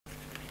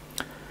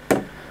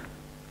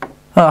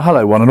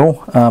Hello one and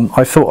all.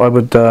 I thought I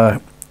would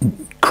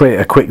create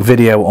a quick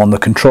video on the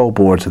control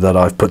board that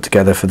I've put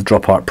together for the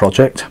DropArt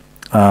project.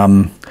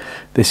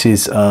 This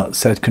is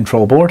said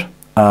control board.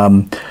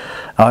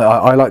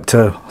 I like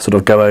to sort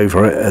of go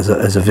over it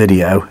as a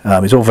video.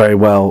 It's all very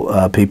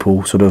well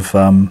people sort of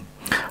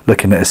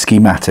looking at a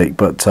schematic,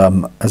 but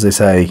as I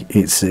say,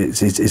 it's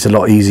a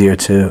lot easier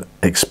to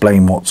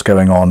explain what's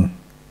going on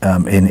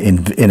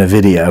in a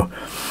video.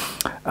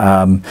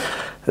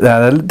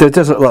 There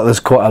does look like there's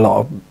quite a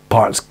lot of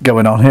parts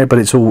going on here, but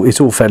it's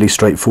all fairly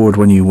straightforward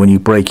when you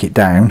break it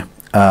down.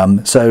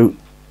 So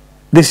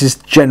this is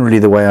generally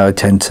the way I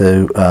tend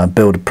to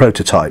build a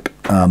prototype.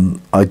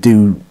 I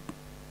do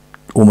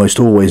almost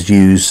always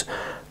use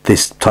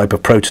this type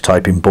of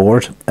prototyping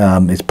board.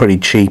 It's pretty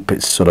cheap.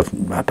 It's sort of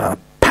about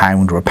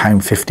 £1 or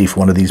 £1.50 for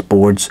one of these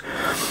boards.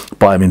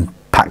 Buy them in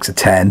packs of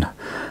 10.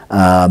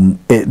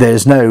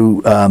 There's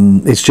no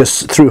it's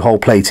just through-hole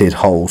plated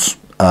holes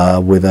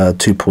with a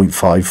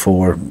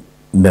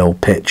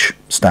 2.54mm pitch,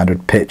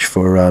 standard pitch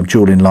for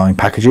dual inline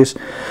packages.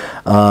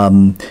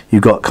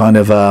 You've got kind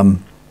of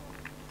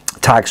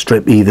tag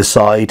strip either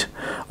side.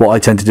 What I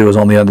tend to do is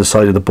on the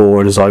underside of the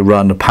board is I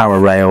run a power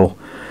rail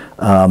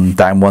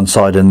down one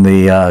side and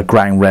the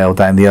ground rail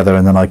down the other,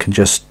 and then I can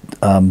just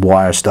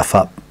wire stuff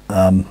up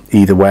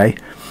either way.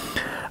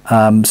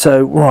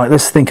 So right,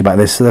 let's think about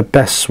this. So the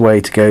best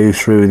way to go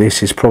through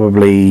this is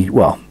probably,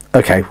 well,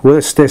 okay, well,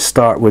 let's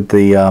start with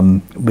the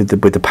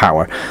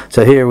power.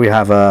 So here we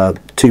have a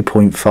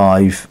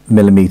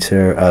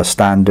 2.5mm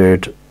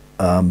standard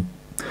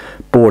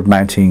board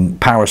mounting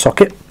power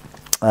socket.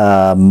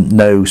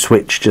 No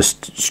switch,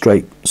 just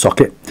straight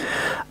socket,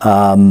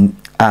 and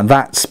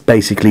that's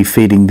basically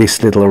feeding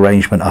this little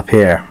arrangement up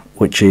here,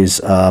 which is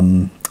a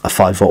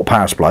 5-volt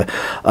power supply.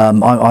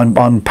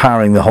 I'm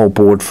powering the whole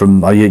board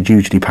from, I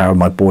usually power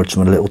my boards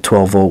from a little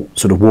 12-volt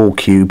sort of wall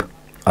cube.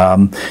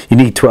 You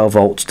need 12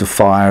 volts to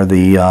fire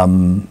the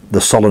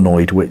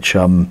solenoid, which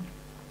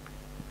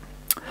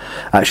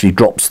actually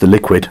drops the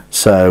liquid,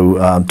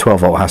 so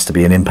 12 volt has to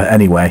be an input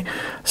anyway.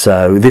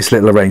 So this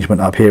little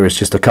arrangement up here is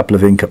just a couple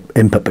of input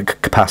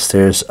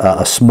capacitors,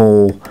 a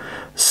small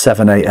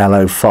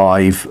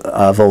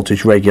 78L05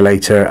 voltage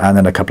regulator, and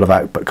then a couple of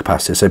output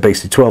capacitors. So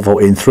basically 12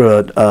 volt in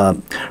through a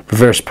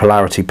reverse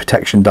polarity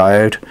protection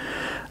diode,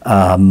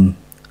 and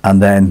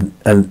then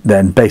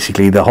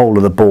basically the whole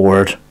of the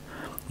board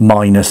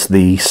minus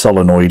the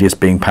solenoid is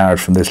being powered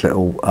from this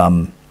little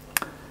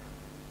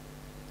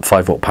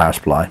 5-volt power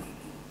supply.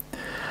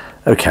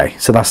 Okay,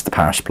 so that's the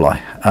power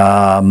supply.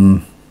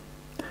 Now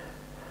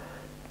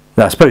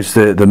I suppose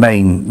the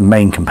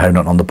main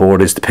component on the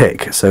board is the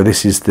PIC. So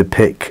this is the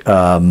PIC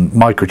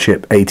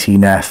microchip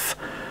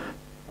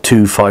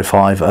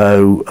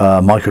 18F2550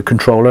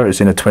 microcontroller. It's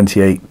in a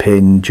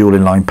 28-pin dual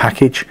inline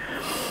package.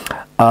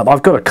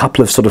 I've got a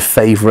couple of sort of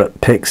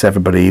favourite PICs.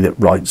 Everybody that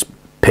writes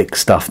PIC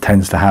stuff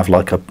tends to have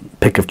like a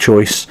PIC of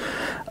choice.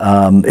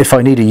 If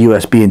I need a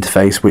USB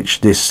interface, which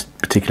this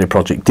particular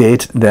project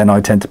did, then I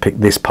tend to pick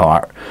this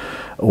part,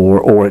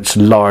 or its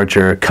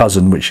larger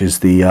cousin, which is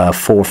the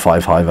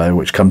 4550,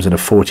 which comes in a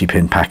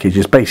 40-pin package.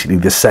 It's basically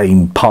the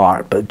same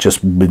part, but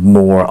just with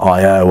more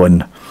I/O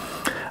and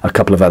a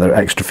couple of other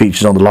extra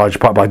features on the larger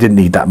part. But I didn't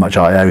need that much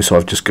I/O, so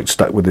I've just got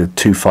stuck with the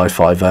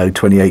 2550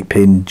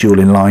 28-pin dual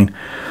inline.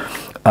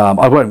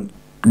 I won't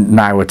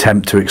now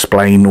attempt to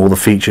explain all the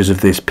features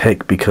of this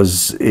PIC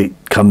because it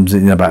comes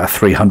in about a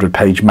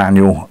 300-page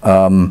manual,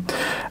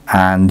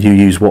 and you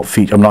use what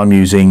feature. I mean, I'm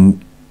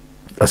using,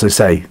 as I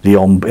say,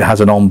 it has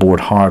an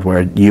onboard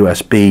hardware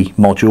USB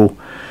module,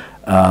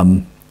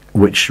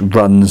 which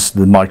runs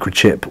the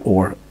microchip,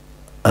 or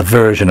a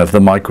version of the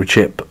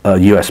microchip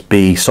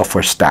USB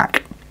software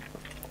stack,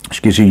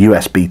 which gives you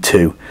USB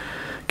 2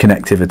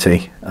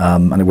 connectivity,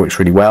 and it works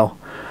really well.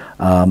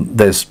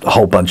 There's a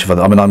whole bunch of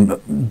other, I mean,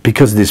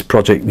 because this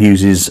project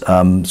uses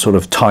sort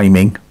of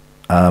timing,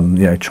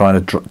 you know,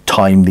 trying to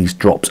time these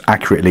drops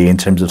accurately in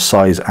terms of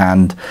size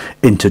and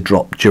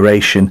inter-drop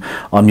duration,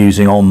 I'm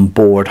using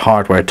on-board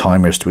hardware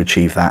timers to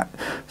achieve that.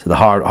 So the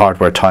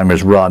hardware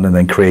timers run and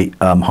then create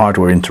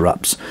hardware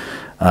interrupts,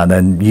 and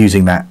then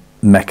using that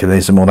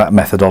mechanism or that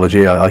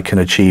methodology, I can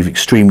achieve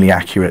extremely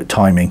accurate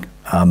timing,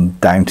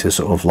 down to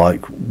sort of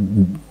like,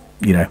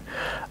 you know,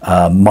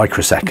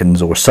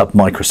 microseconds or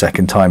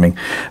sub-microsecond timing.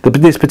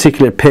 This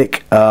particular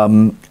PIC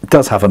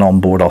does have an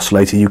onboard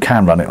oscillator. You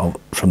can run it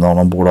from the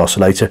onboard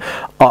oscillator.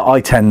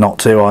 I tend not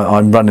to.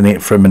 I'm running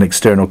it from an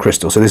external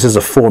crystal. So this is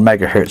a 4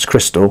 megahertz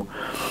crystal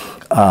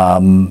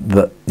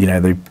that, you know,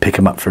 they pick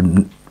them up for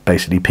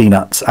basically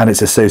peanuts, and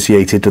it's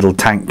associated little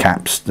tank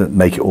caps that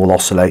make it all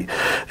oscillate.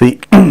 The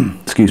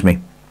excuse me.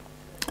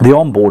 The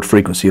onboard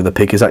frequency of the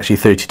PIC is actually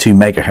 32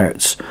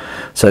 megahertz.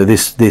 So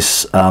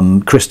this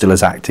crystal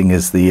is acting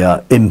as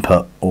the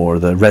input or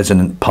the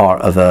resonant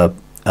part of a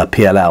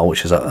PLL,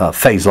 which is a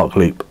phase lock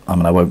loop. I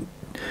mean,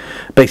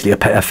 basically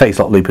a phase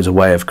lock loop is a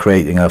way of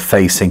creating a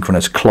phase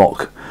synchronous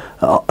clock,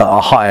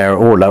 a higher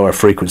or lower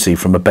frequency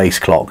from a base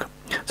clock.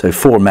 So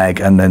 4 meg,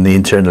 and then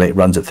internally it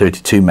runs at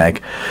 32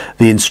 meg.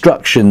 The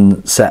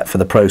instruction set for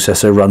the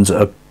processor runs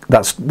at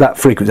that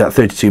frequency, that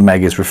 32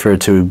 meg, is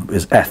referred to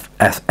as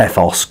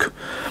FOSC.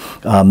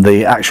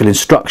 The actual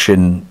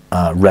instruction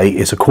rate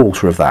is a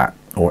quarter of that,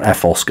 or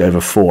FOSC over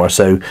 4.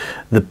 So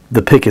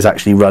the PIC is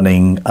actually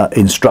running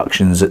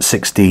instructions at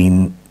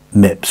 16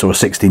 MIPS, or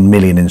 16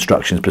 million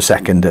instructions per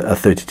second at a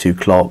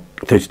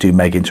 32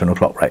 meg internal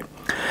clock rate.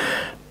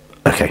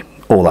 Okay,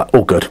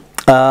 all good.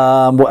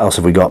 What else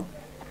have we got?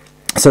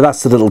 So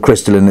that's the little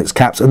crystal in its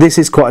cap. So this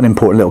is quite an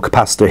important little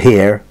capacitor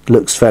here.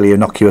 Looks fairly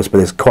innocuous, but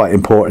it's quite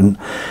important.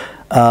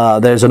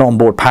 There's an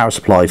onboard power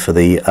supply for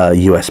the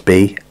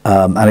USB,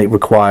 and it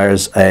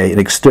requires an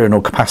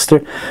external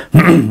capacitor,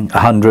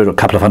 100 or a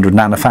couple of hundred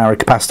nanofarad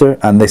capacitor,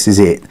 and this is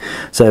it.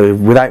 So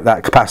without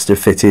that capacitor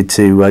fitted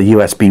to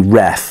USB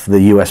ref,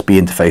 the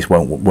USB interface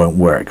won't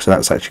work. So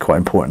that's actually quite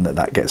important that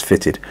that gets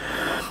fitted.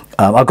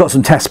 I've got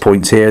some test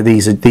points here.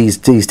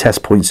 These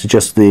test points are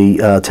just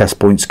the test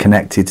points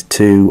connected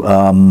to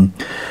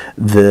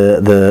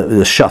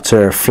the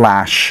shutter,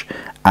 flash,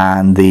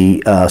 and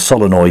the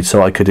solenoid,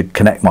 so I could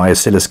connect my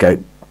oscilloscope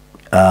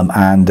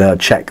and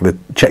check the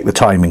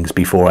timings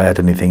before I had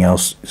anything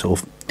else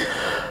sort of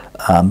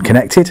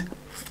connected.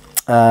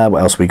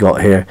 What else we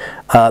got here?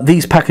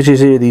 These packages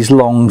here, these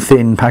long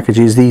thin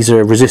packages, these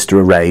are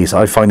resistor arrays.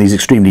 I find these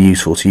extremely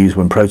useful to use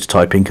when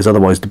prototyping, because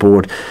otherwise the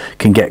board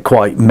can get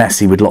quite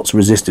messy with lots of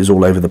resistors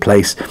all over the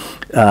place.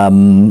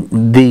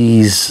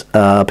 These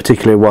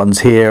particular ones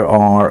here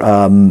are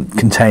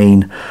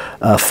contain 4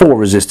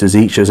 resistors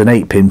each. There's an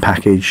 8-pin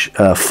package,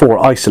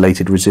 4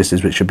 isolated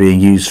resistors which are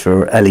being used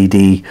for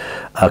LED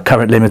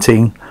current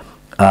limiting,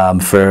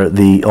 for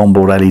the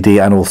onboard LED,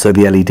 and also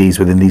the LEDs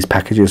within these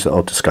packages that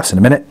I'll discuss in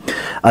a minute.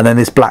 And then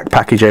this black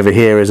package over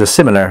here is a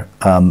similar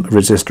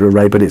resistor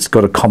array, but it's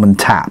got a common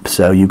tap,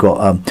 so you've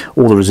got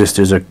all the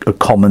resistors are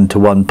common to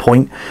one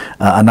point,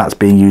 and that's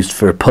being used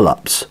for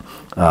pull-ups.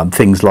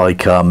 Things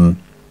like the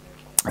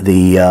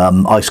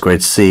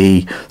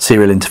I2C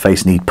serial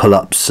interface need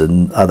pull-ups,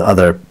 and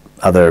the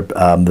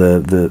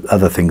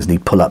other things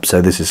need pull-ups.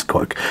 So this is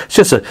quite, it's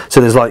just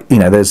so there's, like, you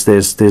know, there's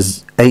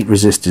 8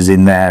 resistors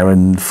in there,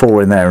 and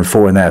 4 in there, and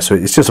 4 in there, so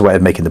it's just a way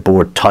of making the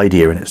board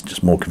tidier, and it's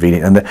just more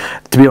convenient. And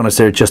to be honest,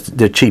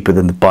 they're cheaper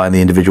than buying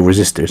the individual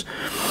resistors.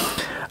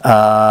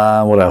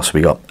 What else have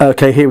we got?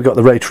 Okay, here we got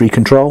the rotary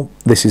control.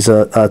 This is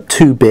a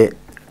 2-bit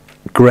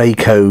grey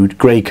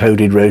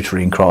coded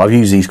rotary control. I've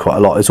used these quite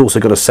a lot. It's also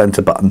got a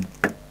center button,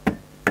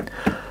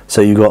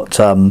 so you got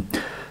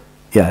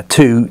yeah,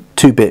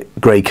 2-bit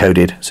grey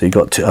coded, so you've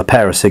got a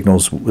pair of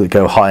signals that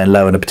go high and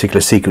low in a particular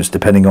sequence,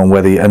 depending on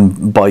whether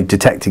and by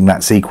detecting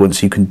that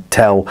sequence you can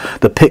tell,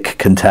 the PIC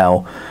can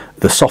tell,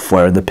 the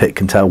software and the PIC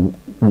can tell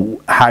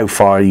how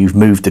far you've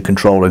moved the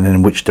controller and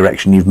in which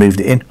direction you've moved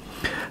it in.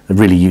 They're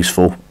really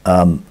useful,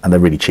 and they're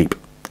really cheap,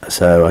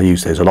 so I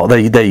use those a lot.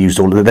 They're used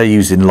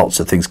in lots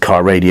of things,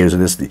 car radios,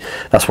 and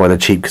that's why they're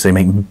cheap, because they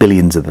make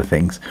billions of the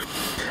things.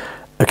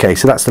 Okay,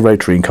 so that's the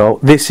rotary control.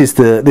 These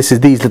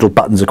little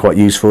buttons are quite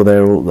useful.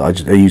 I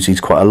use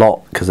these quite a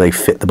lot because they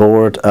fit the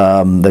board.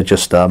 They're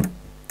just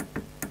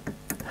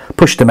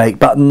push to make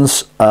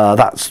buttons.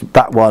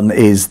 That one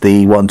is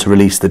the one to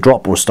release the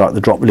drop or start the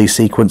drop release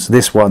sequence.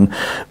 This one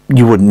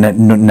you wouldn't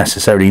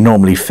necessarily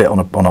normally fit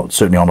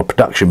certainly on a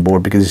production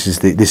board, because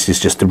this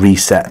is just to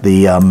reset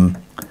the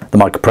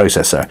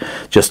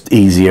microprocessor. Just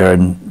easier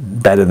and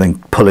better than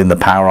pulling the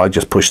power. I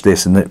just push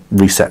this and it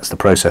resets the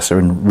processor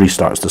and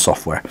restarts the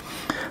software.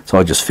 So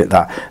I just fit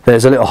that.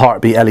 There's a little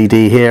heartbeat LED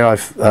here.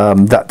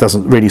 That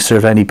doesn't really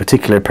serve any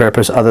particular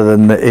purpose other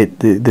than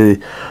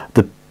the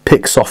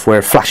PIC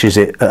software flashes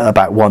it at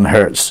about 1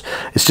 Hertz.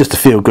 It's just a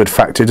feel-good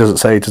factor. It doesn't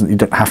say you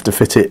don't have to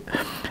fit it.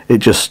 It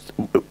just,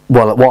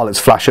 while it's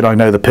flashing, I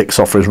know the PIC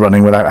software is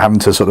running without having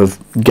to sort of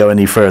go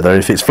any further.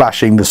 If it's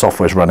flashing, the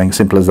software is running.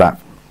 Simple as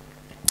that.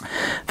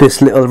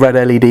 This little red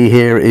LED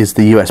here is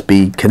the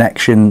USB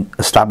connection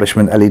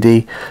establishment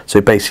LED.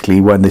 So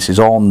basically, when this is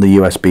on, the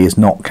USB is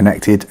not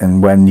connected,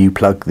 and when you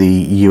plug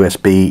the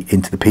USB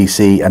into the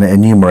PC and it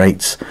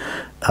enumerates,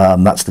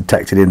 that's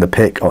detected in the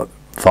PIC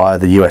via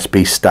the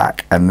USB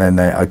stack, and then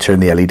I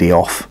turn the LED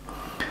off.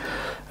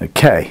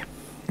 Okay,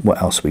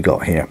 what else we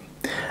got here?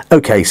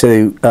 Okay,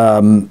 so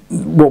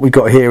what we've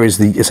got here is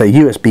it's a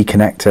USB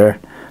connector.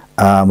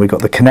 We've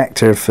got the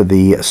connector for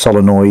the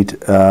solenoid,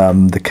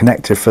 the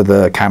connector for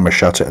the camera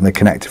shutter, and the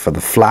connector for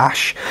the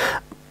flash.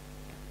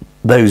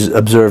 Those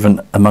observant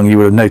among you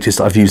will have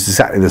noticed I've used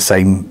exactly the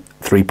same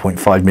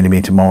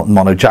 3.5mm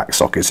mono jack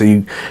socket. So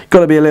I've got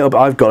to be a little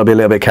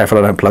bit careful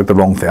I don't plug the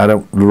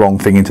wrong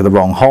thing into the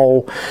wrong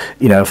hole.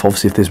 You know, if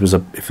this was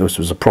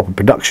a proper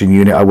production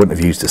unit, I wouldn't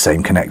have used the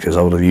same connectors.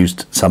 I would have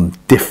used some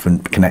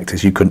different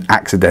connectors. You couldn't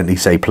accidentally,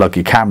 say, plug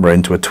your camera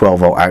into a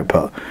 12-volt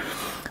output,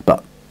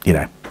 but you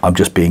know, I'm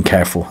just being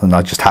careful, and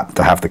I just happen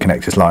to have the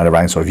connectors lying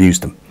around, so I've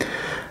used them.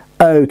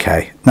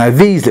 Okay, now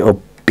these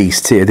little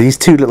beasts here, these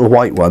 2 little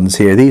white ones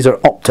here, these are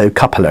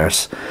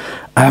optocouplers.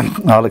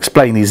 I'll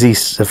explain these.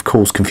 These have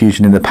caused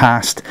confusion in the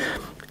past.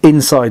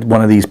 inside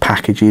one of these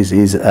packages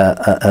is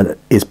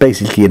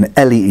basically an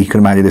LED. You can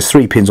imagine there's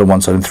 3 pins on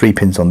one side and 3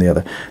 pins on the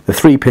other. The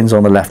 3 pins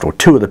on the left, or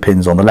 2 of the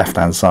pins on the left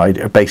hand side,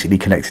 are basically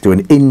connected to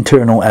an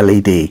internal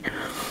LED.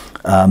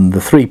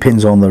 The 3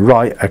 pins on the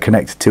right are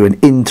connected to an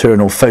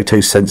internal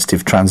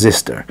photosensitive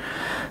transistor.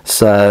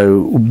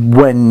 So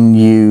when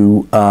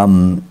you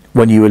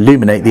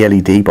illuminate the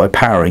LED by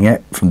powering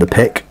it from the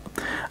PIC,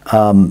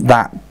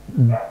 that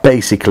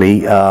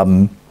basically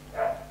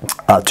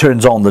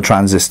turns on the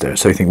transistor.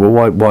 So you think,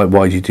 well,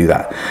 why do you do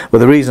that? Well,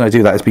 the reason I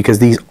do that is because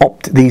these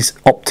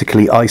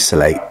optically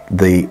isolate.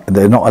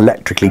 They're not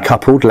electrically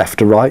coupled left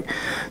to right,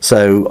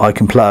 so I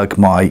can plug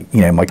my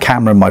my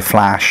camera and my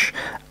flash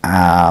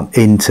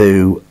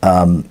into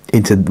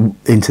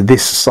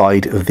this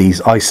side of these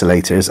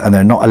isolators, and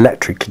they're not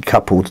electrically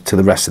coupled to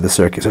the rest of the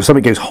circuit. So if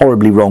something goes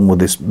horribly wrong with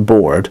this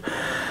board,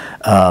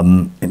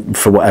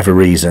 for whatever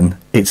reason,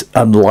 it's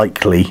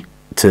unlikely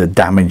to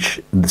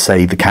damage,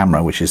 say, the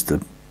camera, which is the,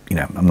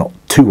 I'm not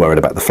too worried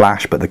about the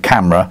flash, but the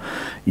camera,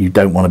 you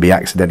don't want to be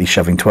accidentally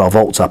shoving 12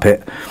 volts up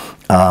it.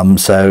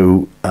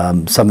 So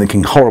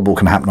something horrible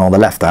can happen on the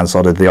left hand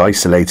side of the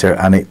isolator,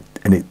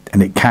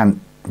 and it can't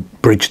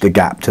bridge the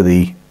gap to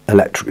the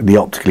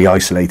optically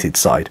isolated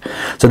side.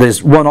 So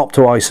there's one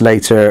opto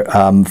isolator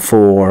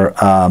for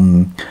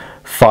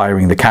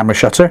firing the camera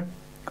shutter.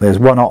 There's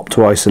one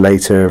opto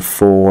isolator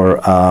for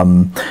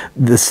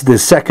the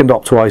second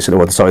opto isolator.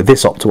 Well, sorry,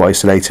 this opto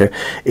isolator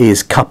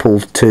is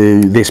coupled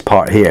to this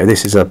part here.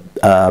 This is a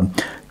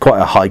quite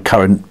a high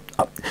current.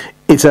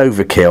 It's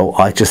overkill.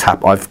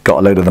 I've got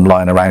a load of them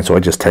lying around, so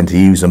I just tend to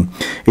use them.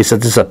 This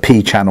is a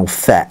P channel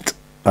FET.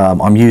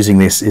 I'm using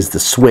this is the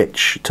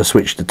switch to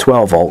switch the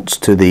 12 volts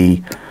to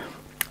the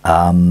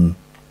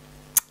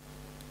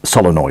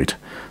solenoid.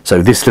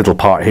 So this little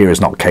part here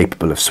is not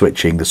capable of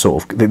switching the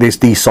sort of these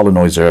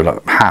solenoids are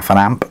like half an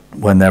amp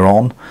when they're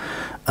on.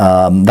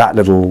 That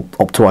little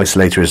opto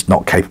isolator is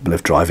not capable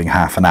of driving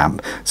half an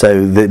amp.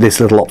 So this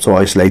little opto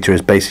isolator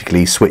is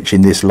basically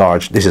switching this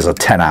large. This is a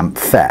 10 amp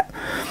FET.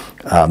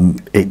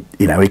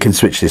 It can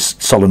switch this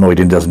solenoid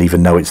and doesn't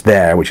even know it's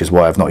there, which is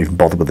why I've not even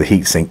bothered with the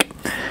heatsink.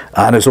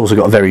 And it's also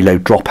got a very low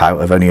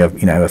dropout of only a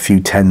few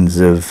tens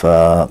of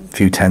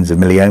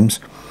milliohms,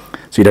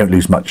 so you don't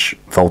lose much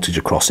voltage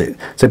across it.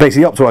 So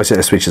basically, the opto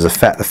isolator switches a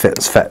FET, the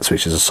FET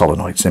switches a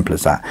solenoid. Simple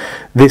as that.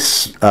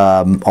 This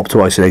opto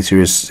isolator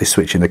is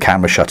switching the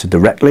camera shutter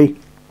directly.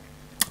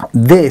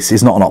 This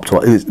is not an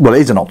opto, well,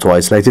 it is an opto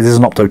isolator. This is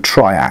an opto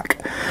triac.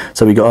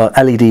 So we've got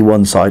an LED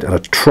one side and a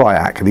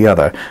triac the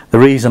other. The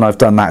reason I've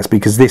done that is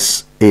because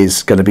this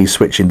is going to be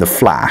switching the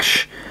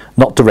flash,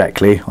 not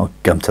directly, I'll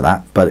come to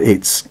that, but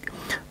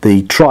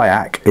the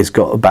triac has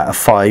got about a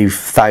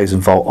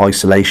 5,000 volt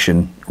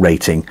isolation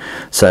rating.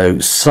 So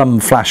some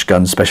flash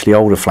guns, especially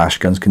older flash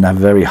guns, can have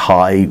very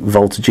high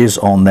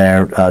voltages on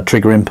their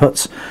trigger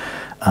inputs.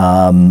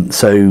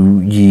 So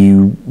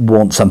you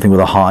want something with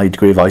a high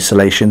degree of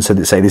isolation. So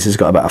that, say, this has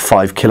got about a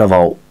 5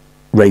 kilovolt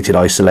rated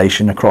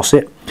isolation across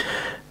it.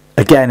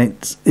 Again,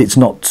 it's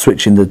not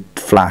switching the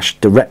flash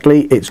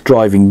directly, it's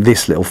driving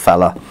this little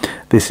fella.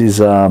 This is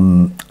a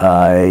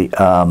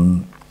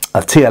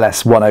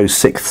TLS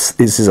 106.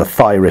 This is a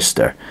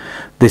thyristor.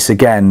 This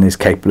again is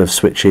capable of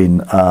switching,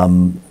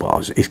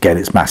 well, again,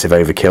 it's massive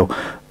overkill.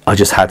 I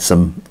just had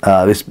some,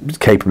 this is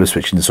capable of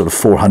switching to sort of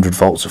 400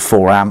 volts of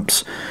 4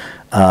 amps.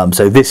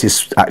 So this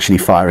is actually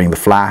firing the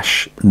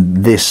flash.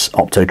 This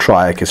opto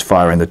triac is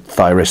firing the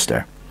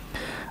thyristor.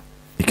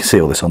 You can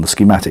see all this on the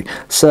schematic.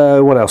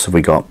 So what else have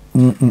we got?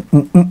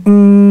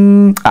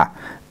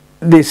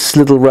 This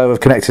little row of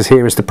connectors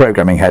here is the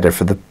programming header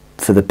for the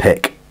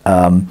PIC.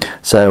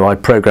 So I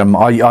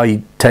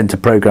tend to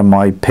program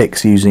my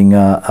PICs using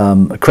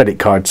a credit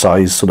card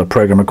size sort of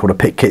programmer called a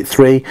PIC Kit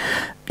 3.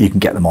 You can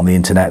get them on the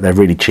internet. They're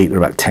really cheap. They're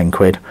about 10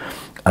 quid.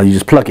 You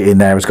just plug it in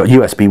there. It's got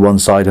USB one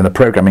side and the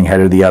programming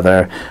header the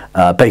other.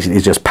 Basically,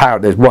 it's just power.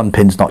 There's one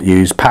pin's not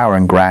used, power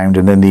and ground,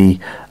 and then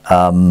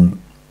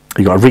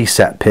you got a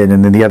reset pin,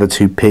 and then the other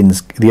two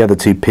pins. The other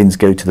two pins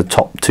go to the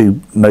top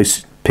two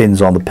most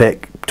pins on the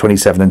PIC,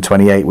 27 and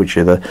 28, which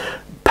are the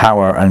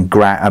power and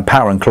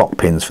clock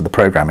pins for the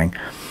programming.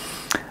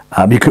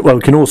 We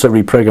can also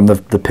reprogram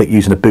the PIC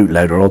using a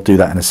bootloader. I'll do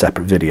that in a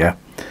separate video,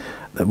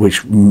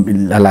 which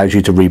allows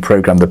you to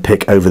reprogram the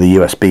PIC over the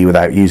USB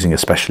without using a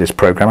specialist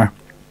programmer.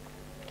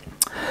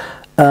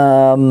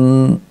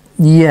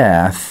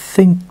 Yeah, I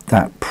think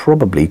that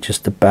probably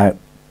just about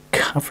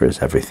covers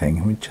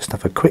everything. We just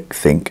have a quick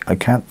think. I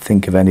can't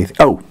think of anything.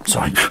 Oh,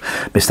 sorry,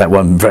 missed that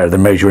one, the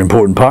major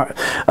important part.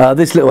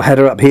 This little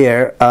header up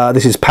here,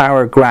 this is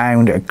power,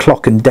 ground,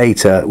 clock and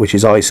data, which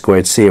is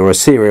I2C, or a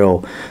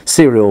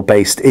serial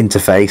based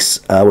interface,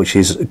 which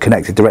is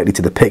connected directly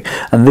to the PIC,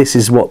 and this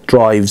is what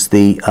drives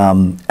the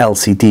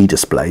LCD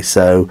display.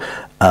 So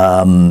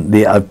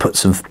I've put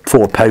some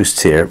 4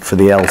 posts here for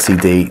the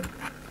LCD.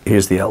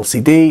 Here's the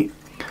LCD.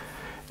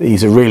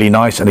 These are really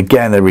nice, and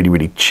again, they're really,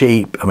 really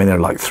cheap. I mean, they're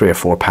like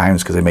 £3 or £4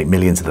 because they make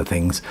millions of the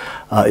things.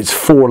 It's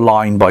 4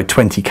 line by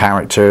 20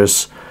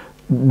 characters.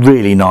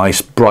 really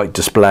nice bright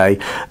display.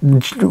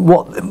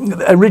 What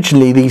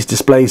originally these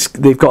displays,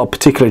 they've got a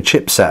particular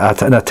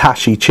chipset, an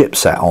Hitachi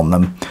chipset on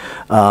them,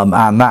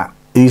 and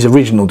these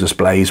original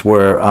displays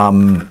were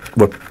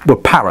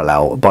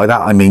parallel. By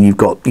that I mean you've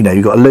got a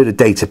load of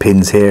data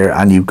pins here,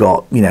 and you've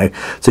got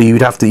so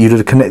you'd have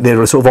connect. They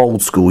were sort of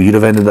old school. You'd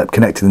have ended up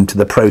connecting them to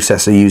the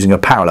processor using a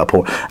parallel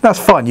port. And that's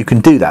fine, you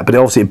can do that, but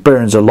obviously it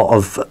burns a lot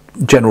of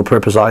general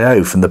purpose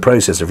I/O from the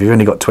processor. If you've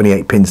only got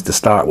 28 pins to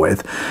start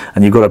with,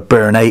 and you've got to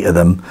burn 8 of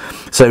them.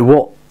 So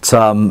what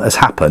has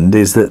happened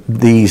is that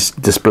these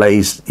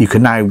displays you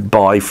can now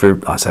buy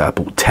for, I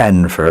bought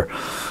 10 for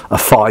a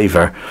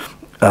 £5.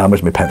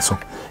 Where's my pencil?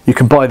 You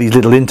can buy these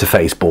little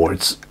interface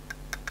boards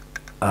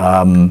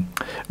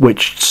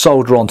which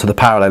solder onto the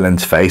parallel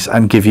interface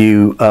and give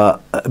you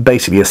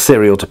basically a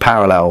serial to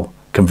parallel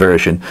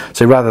conversion.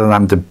 So rather than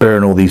having to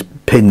burn all these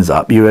pins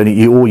up,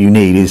 all you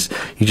need is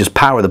you just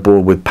power the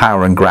board with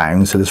power and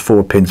ground. So there's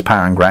 4 pins,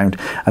 power and ground,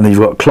 and then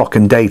you've got clock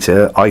and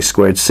data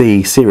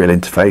I2C serial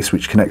interface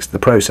which connects to the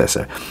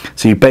processor.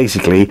 So you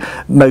basically,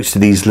 most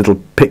of these little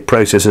PIC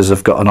processors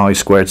have got an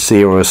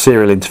I2C or a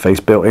serial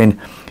interface built in.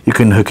 You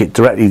can hook it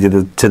directly to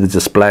the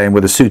display, and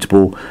with a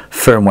suitable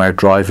firmware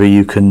driver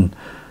you can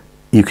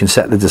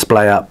set the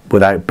display up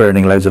without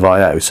burning loads of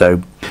I/O.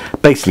 So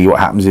basically what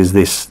happens is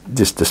this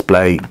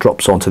display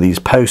drops onto these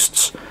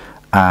posts,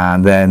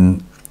 and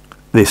then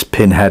this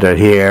pin header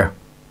here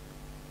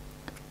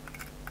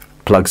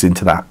plugs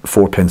into that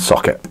 4-pin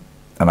socket,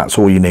 and that's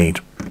all you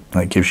need,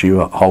 and it gives you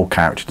a whole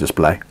character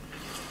display.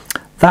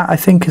 That I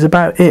think is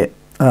about it.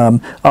 I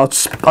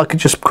could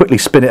just quickly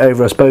spin it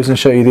over I suppose and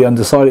show you the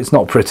underside. It's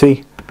not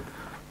pretty.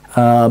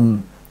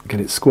 Get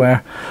it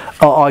square.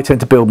 I tend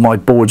to build my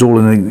boards all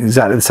in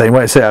exactly the same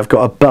way. So I've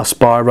got a bus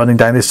bar running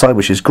down this side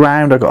which is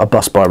ground, I've got a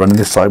bus bar running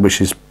this side which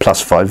is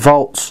plus 5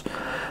 volts,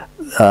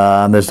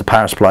 there's the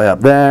power supply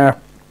up there,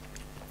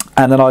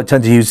 and then I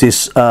tend to use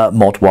this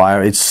mod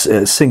wire. It's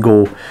a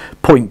single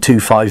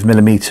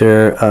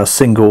 0.25mm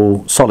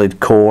single solid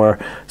core,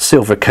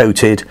 silver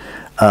coated,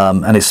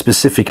 and it's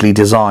specifically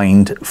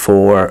designed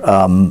for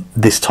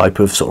this type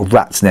of sort of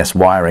rat's nest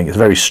wiring. It's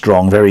very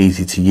strong, very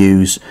easy to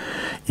use.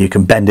 You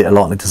can bend it a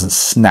lot and it doesn't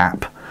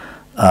snap,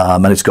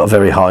 and it's got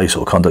very high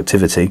sort of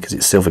conductivity because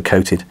it's silver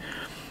coated.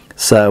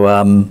 So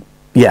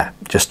yeah,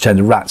 just tend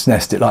to rat's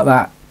nest it like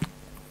that.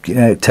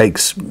 It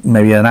takes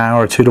maybe an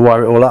hour or 2 to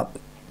wire it all up.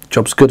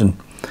 Job's good. And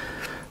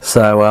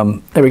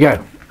so there we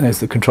go. There's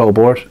the control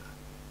board.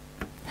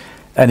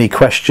 Any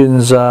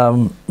questions,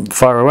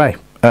 fire away.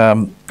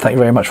 Thank you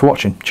very much for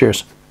watching.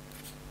 Cheers.